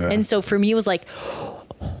 Yeah. And so for me, it was like,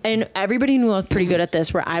 and everybody knew I was pretty good at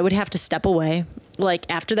this, where I would have to step away. Like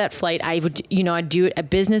after that flight, I would, you know, I'd do it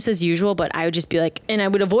business as usual, but I would just be like, and I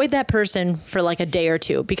would avoid that person for like a day or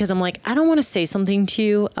two, because I'm like, I don't want to say something to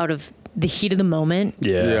you out of the heat of the moment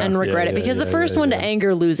and regret it, because the first one to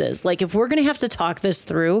anger loses. Like if we're going to have to talk this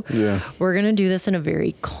through, we're going to do this in a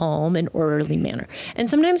very calm and orderly manner. And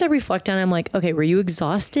sometimes I reflect on it, I'm like, okay, were you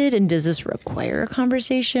exhausted, and does this require a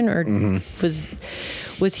conversation, or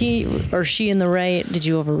was he or she in the right? Did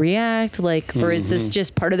you overreact? Like, or is this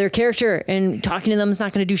just part of their character, and talking to them is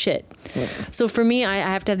not going to do shit? So for me, I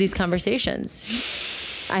have to have these conversations.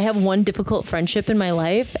 I have one difficult friendship in my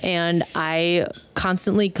life, and I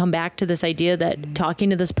constantly come back to this idea that talking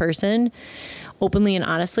to this person openly and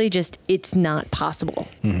honestly, just, it's not possible.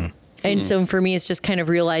 And so for me, it's just kind of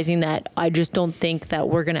realizing that I just don't think that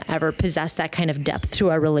we're going to ever possess that kind of depth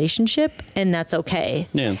to our relationship, and that's okay.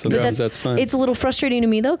 Yeah, and sometimes that's fine. It's a little frustrating to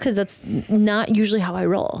me though, because that's not usually how I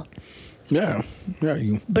roll. Yeah.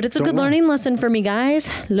 But it's a good learning lesson for me, guys.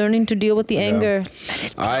 Learning to deal with the anger. Let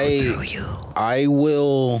it flow through you. I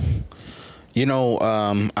will, you know,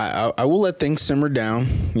 I will let things simmer down,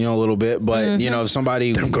 you know, a little bit. But you know, if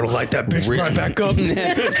somebody, I'm gonna light that bitch right back up.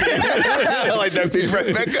 like that bitch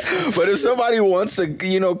right back up. But if somebody wants to,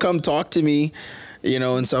 you know, come talk to me, you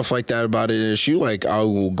know, and stuff like that about an issue, like I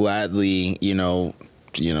will gladly, you know,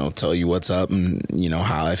 tell you what's up and, you know,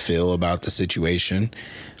 how I feel about the situation.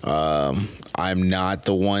 I'm not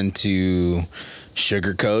the one to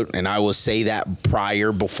sugarcoat, and I will say that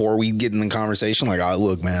before we get in the conversation. Like, oh,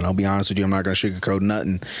 look, man, I'll be honest with you, I'm not going to sugarcoat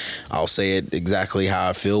nothing. I'll say it exactly how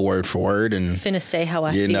I feel, word for word, and Finna say how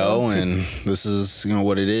I feel. you know, and this is, you know,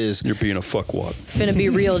 what it is. You're being a fuckwad. Finna be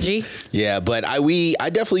real, G. Yeah, but I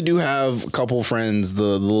definitely do have a couple friends, the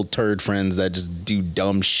little turd friends that just do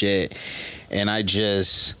dumb shit, and I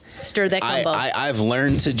just Stir that gumbo. I've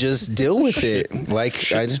learned to just deal with it. Like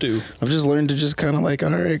stew. I've just learned to just kind of like,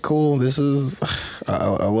 all right, cool. This is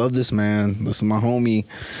I love this man. This is my homie.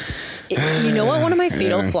 You know what? One of my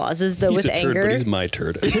fatal flaws is though He's with a turd, anger. but he's my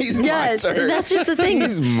turd. He's Yes, my turd. that's just the thing.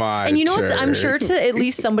 He's my And you know what? I'm turd. sure to at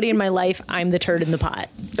least somebody in my life, I'm the turd in the pot.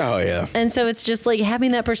 Oh yeah. And so it's just like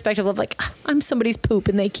having that perspective of like, I'm somebody's poop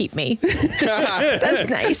and they keep me. That's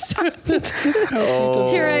nice.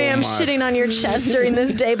 Here I am shitting on your chest during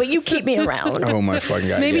this day, but you keep me around. Oh my fucking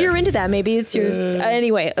god. Maybe yeah. you're into that. Maybe it's your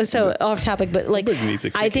anyway. So off topic, but like Everybody needs a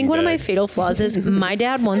I think kicking one of my bag. fatal flaws is my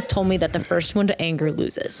dad once told me that the first one to anger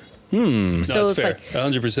loses. No, So it's it's fair.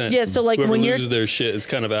 like 100%. Yeah, so, like, whoever when you're- loses their shit, it's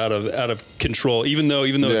kind of out of control. Even though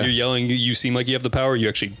Yeah. if you're yelling, you seem like you have the power. You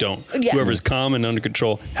actually don't. Yeah. Whoever's calm and under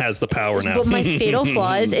control has the power now. But my fatal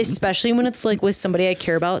flaw is, especially when it's like with somebody I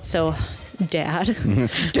care about. So, dad.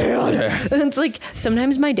 It's like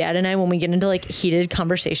sometimes my dad and I, when we get into like heated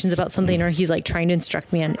conversations about something, or he's like trying to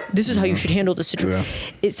instruct me on this is how you should handle the situation.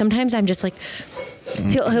 Sometimes I'm just like,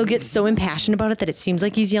 he'll get so impassioned about it that it seems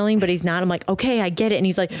like he's yelling, but he's not. I'm like, okay, I get it. And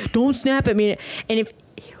he's like, don't snap at me. And if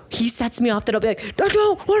he sets me off, that I'll be like, I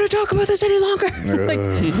don't want to talk about this any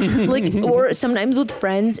longer. like, or sometimes with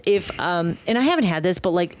friends, if, and I haven't had this,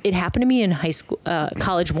 but like it happened to me in high school,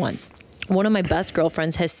 college once. One of my best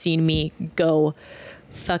girlfriends has seen me go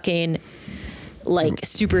fucking like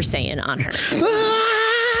Super Saiyan on her.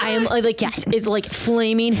 I am like, yes, it's like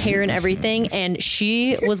flaming hair and everything. And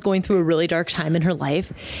she was going through a really dark time in her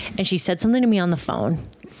life. And she said something to me on the phone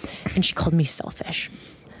and she called me selfish.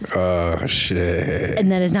 Oh shit.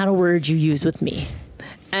 And that is not a word you use with me.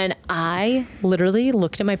 And I literally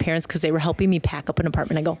looked at my parents because they were helping me pack up an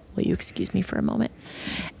apartment. I go, will you excuse me for a moment?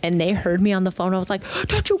 And they heard me on the phone. I was like,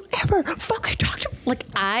 don't you ever fucking talk to me.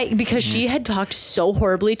 Like because she had talked so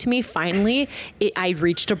horribly to me, finally, I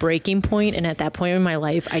reached a breaking point. And at that point in my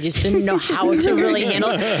life, I just didn't know how to really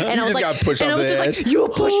handle it. And I was just like, got pushed and I off was the just edge. like, you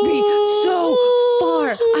pushed me so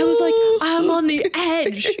far. I was like, I'm on the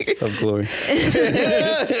edge. of glory.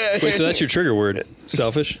 Wait, so that's your trigger word,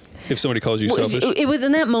 selfish? If somebody calls you selfish? It was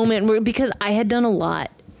in that moment where, because I had done a lot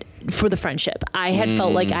for the friendship. I had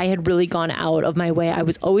felt like I had really gone out of my way. I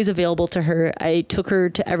was always available to her. I took her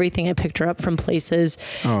to everything. I picked her up from places.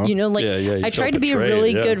 You know, like Yeah, you I felt tried to be a betrayed,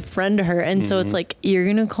 really yeah. good friend to her. And so it's like, you're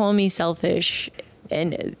going to call me selfish.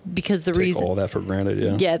 And because the Take reason, all that for granted,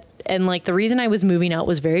 yeah. yeah. And like the reason I was moving out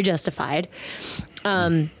was very justified.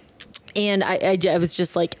 And I was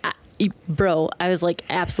just like, bro, I was like,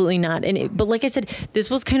 absolutely not. But like I said, this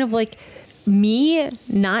was kind of like me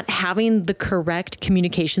not having the correct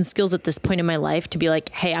communication skills at this point in my life to be like,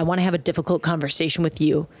 hey, I want to have a difficult conversation with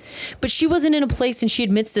you. But she wasn't in a place, and she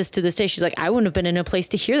admits this to this day. She's like, I wouldn't have been in a place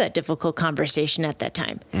to hear that difficult conversation at that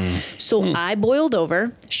time. So I boiled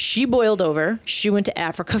over. She boiled over. She went to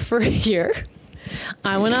Africa for a year.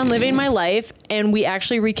 I went on living my life, and we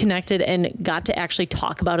actually reconnected and got to actually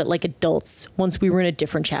talk about it like adults once we were in a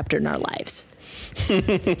different chapter in our lives.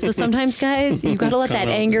 So sometimes, guys, you've got to let that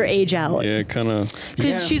Kinda- anger age out. Yeah, kind of.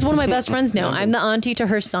 Because she's one of my best friends now. I'm the auntie to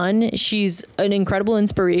her son. She's an incredible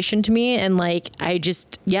inspiration to me, and like I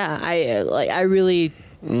just, I really,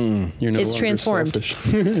 You're no It's longer transformed.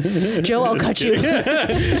 selfish. Joe, I'll cut you.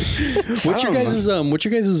 What's your guys'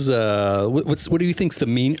 what do you think's the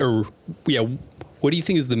mean what do you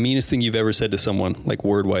think is the meanest thing you've ever said to someone, like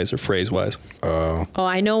word wise or phrase wise? Oh,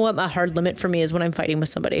 I know what a hard limit for me is when I'm fighting with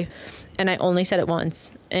somebody. And I only said it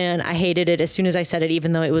once. And I hated it as soon as I said it,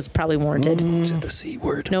 even though it was probably warranted. Is it the C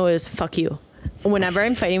word? No, it was fuck you. Whenever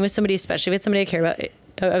I'm fighting with somebody, especially with somebody I care about,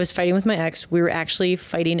 I was fighting with my ex. We were actually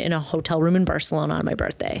fighting in a hotel room in Barcelona on my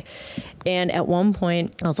birthday. And at one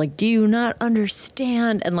point, I was like, do you not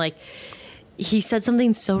understand? And like, he said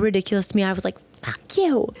something so ridiculous to me. I was like, fuck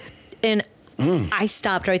you. And I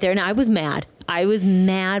stopped right there. And I was mad.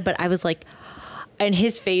 But I was like, and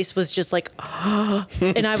his face was just like,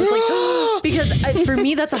 and I was like, because for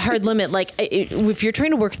me, that's a hard limit. Like if you're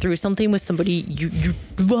trying to work through something with somebody you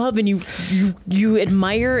love and you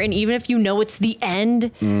admire, and even if you know it's the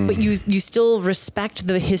end, but you still respect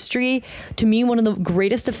the history, to me, one of the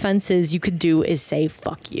greatest offenses you could do is say,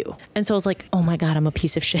 fuck you. And so I was like, oh my God, I'm a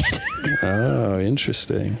piece of shit. Oh,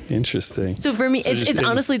 interesting. So for me, So it's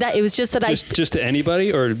honestly that. It was just that just to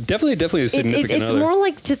anybody, or definitely a significant it's other. more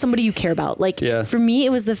like to somebody you care about. Like for me, it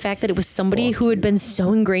was the fact that it was somebody who had been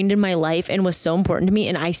so ingrained in my life and was so important to me,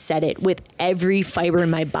 and I said it with every fiber in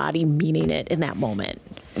my body, meaning it in that moment.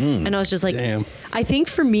 And I was just like, Damn. I think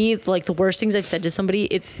for me, like the worst things I've said to somebody,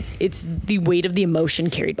 it's the weight of the emotion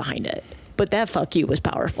carried behind it. But that fuck you was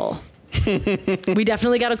powerful. We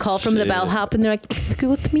definitely got a call from the bellhop, and they're like,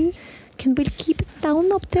 excuse me, can we keep it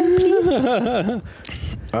down up there, please?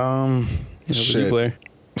 Over to you, Shit. Blair.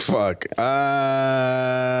 Fuck.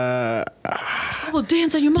 Oh,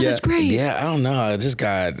 dance on your mother's grave. Yeah, I don't know. I just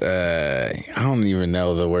got. I don't even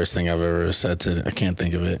know the worst thing I've ever said to. I can't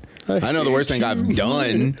think of it. I know the worst thing I've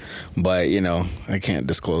done, but I can't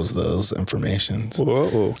disclose those informations.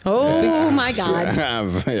 Whoa. Oh my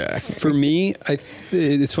God. Yeah. For me,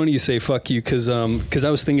 it's funny you say "fuck you" because I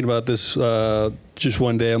was thinking about this just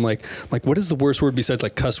one day. I'm like, what is the worst word besides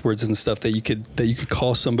like cuss words and stuff that you could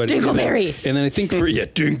call somebody? Dingleberry. And then I think for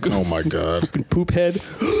Dinkle. Oh my God. Fucking poop head.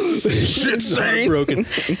 Shit stain. Broken.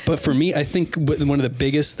 But for me, I think one of the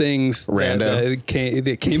biggest things that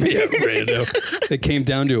came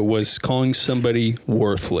down to it was calling somebody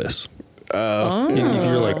worthless. If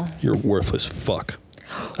you're like, you're worthless fuck.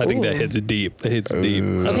 I think that hits deep. That hits deep.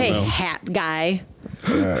 Okay, hat guy.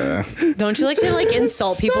 Don't you like to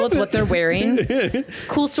insult people with what they're wearing?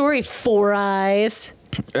 Cool story. 4 eyes.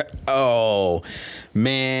 Oh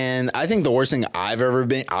man, I think the worst thing I've ever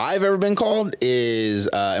been called is,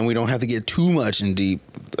 and we don't have to get too much in deep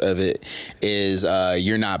of it, is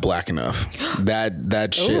you're not black enough.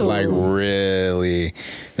 That shit really.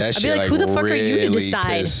 That shit I'd be like, who the fuck really are you to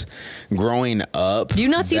decide? Growing up, Do you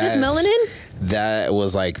not see this melanin? That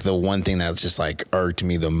was like the one thing that's just like irked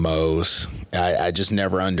me the most. I just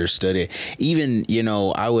never understood it. Even,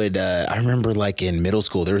 I remember like in middle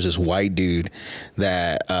school, there was this white dude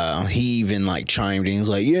that he even like chimed in. He's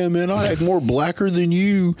like, yeah, man, I act more blacker than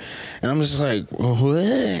you. And I'm just like,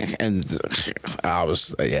 what? And I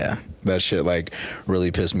was, that shit like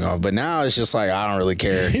really pissed me off. But now it's just like, I don't really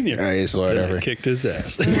care. It's whatever. Kicked his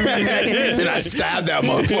ass. Then I stabbed that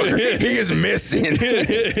motherfucker. He is missing.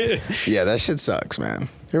 Yeah, that shit sucks, man.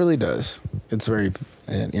 It really does. It's very,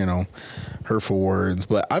 hurtful words.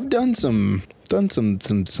 But I've done some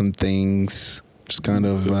things. Just kind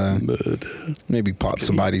of maybe pop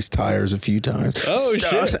somebody's tires a few times. Oh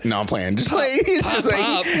shit! No, I'm playing. Just playing. Just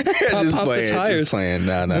playing.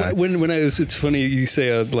 No. When it's funny you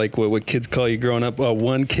say like what kids call you growing up.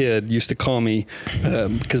 One kid used to call me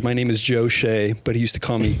because my name is Joe Shea, but he used to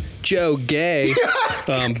call me Joe Gay.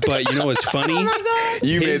 But you know what's funny?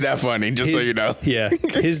 You made that funny, just so you know. Yeah,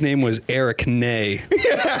 his name was Eric Nay.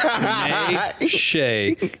 Nay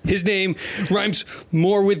Shea. His name rhymes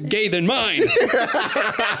more with gay than mine. So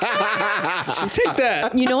take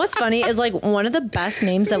that. You know what's funny is like one of the best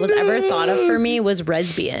names that was ever thought of for me was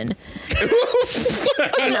Resbian.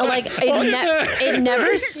 And like it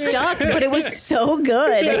never stuck, but it was so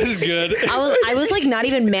good. That is good. I was like not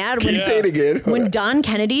even mad when say it again. When Don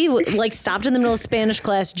Kennedy like stopped in the middle of Spanish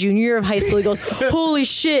class, junior year of high school. He goes, "Holy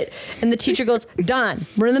shit!" And the teacher goes, "Don,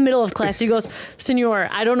 we're in the middle of class." He goes, "Senor,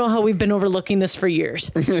 I don't know how we've been overlooking this for years."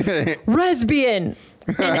 Resbian.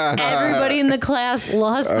 And everybody in the class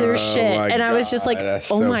lost their shit. And I was just like,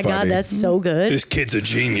 oh my God, that's so good. This kid's a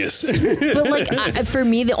genius. But like, for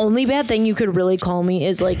me, the only bad thing you could really call me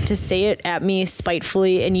is like to say it at me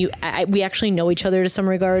spitefully. And we actually know each other to some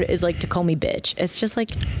regard is like to call me bitch. It's just like,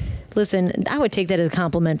 listen, I would take that as a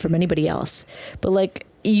compliment from anybody else. But like,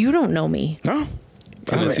 you don't know me. No.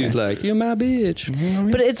 Unless he's like, you're my bitch.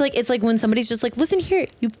 But it's like when somebody's just like, listen here,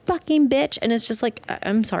 you fucking bitch. And it's just like,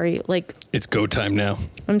 I'm sorry. Like, it's go time now.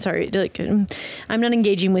 I'm sorry. Like, I'm not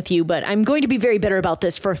engaging with you, but I'm going to be very bitter about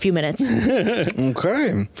this for a few minutes.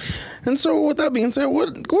 Okay. And so with that being said,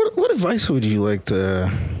 what advice would you like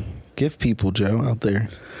to give people, Joe, out there?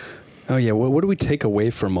 Oh yeah. What do we take away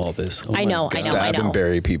from all this? Oh, I know. Stab and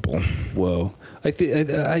bury people. Whoa. I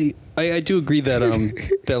do agree that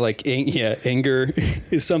that like anger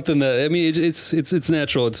is something that, I mean, it's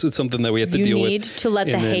natural. It's something that we have to deal with. You need to let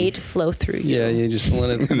the hate flow through you. Yeah, you just let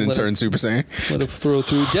it and then turn Super Saiyan. Let it flow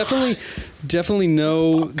through. Definitely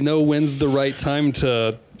know when's the right time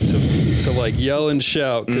to like yell and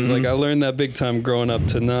shout, because like I learned that big time growing up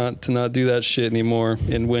to not do that shit anymore,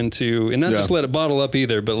 and when to, and not just let it bottle up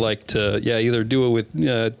either, but like to either do it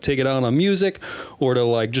with take it out on music, or to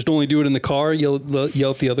like just only do it in the car, yell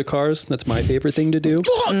at the other cars. That's my favorite thing to do.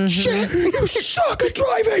 Fuck shit, you suck at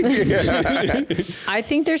driving. I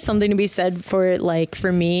think there's something to be said for like,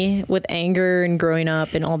 for me with anger and growing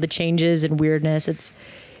up and all the changes and weirdness, it's,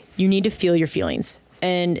 you need to feel your feelings.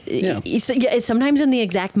 And it's sometimes in the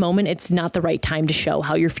exact moment, it's not the right time to show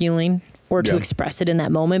how you're feeling or to express it in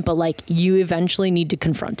that moment. But like, you eventually need to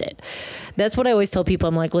confront it. That's what I always tell people.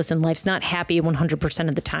 I'm like, listen, life's not happy 100%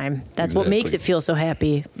 of the time. That's what makes it feel so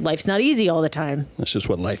happy. Life's not easy all the time. That's just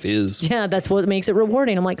what life is. Yeah, that's what makes it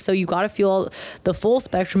rewarding. I'm like, so you got to feel the full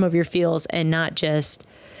spectrum of your feels and not just...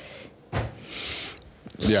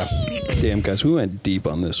 Yeah. Damn, guys, we went deep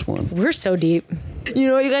on this one. We're so deep. You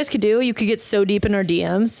know what you guys could do? You could get so deep in our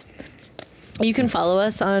DMs You can follow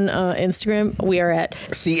us on Instagram. We are at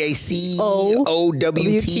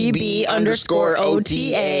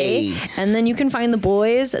CACOWTB_OTA. And then you can find the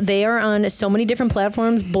boys. They are on so many different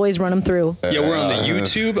platforms. Boys run them through. Yeah, we're on the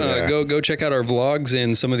YouTube. Go check out our vlogs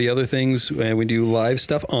and some of the other things. We do live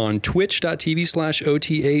stuff on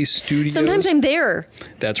twitch.tv/OTA Studios. Sometimes I'm there.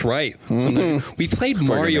 That's right. We played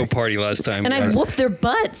Mario Party last time. And I whooped their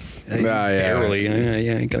butts. Barely.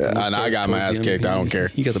 Yeah. And I got my ass kicked. I don't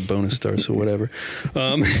care. You got the bonus stars, so whatever.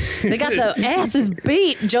 They got the asses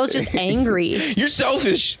beat. Joe's just angry. You're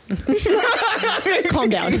selfish. Calm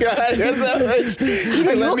down. God, you're selfish.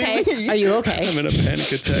 Are you okay? Are you okay? I'm in a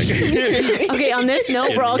panic attack. Okay, on this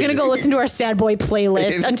note, we're all going to go listen to our Sad Boy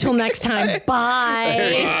playlist. Until next time,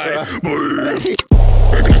 bye. Bye.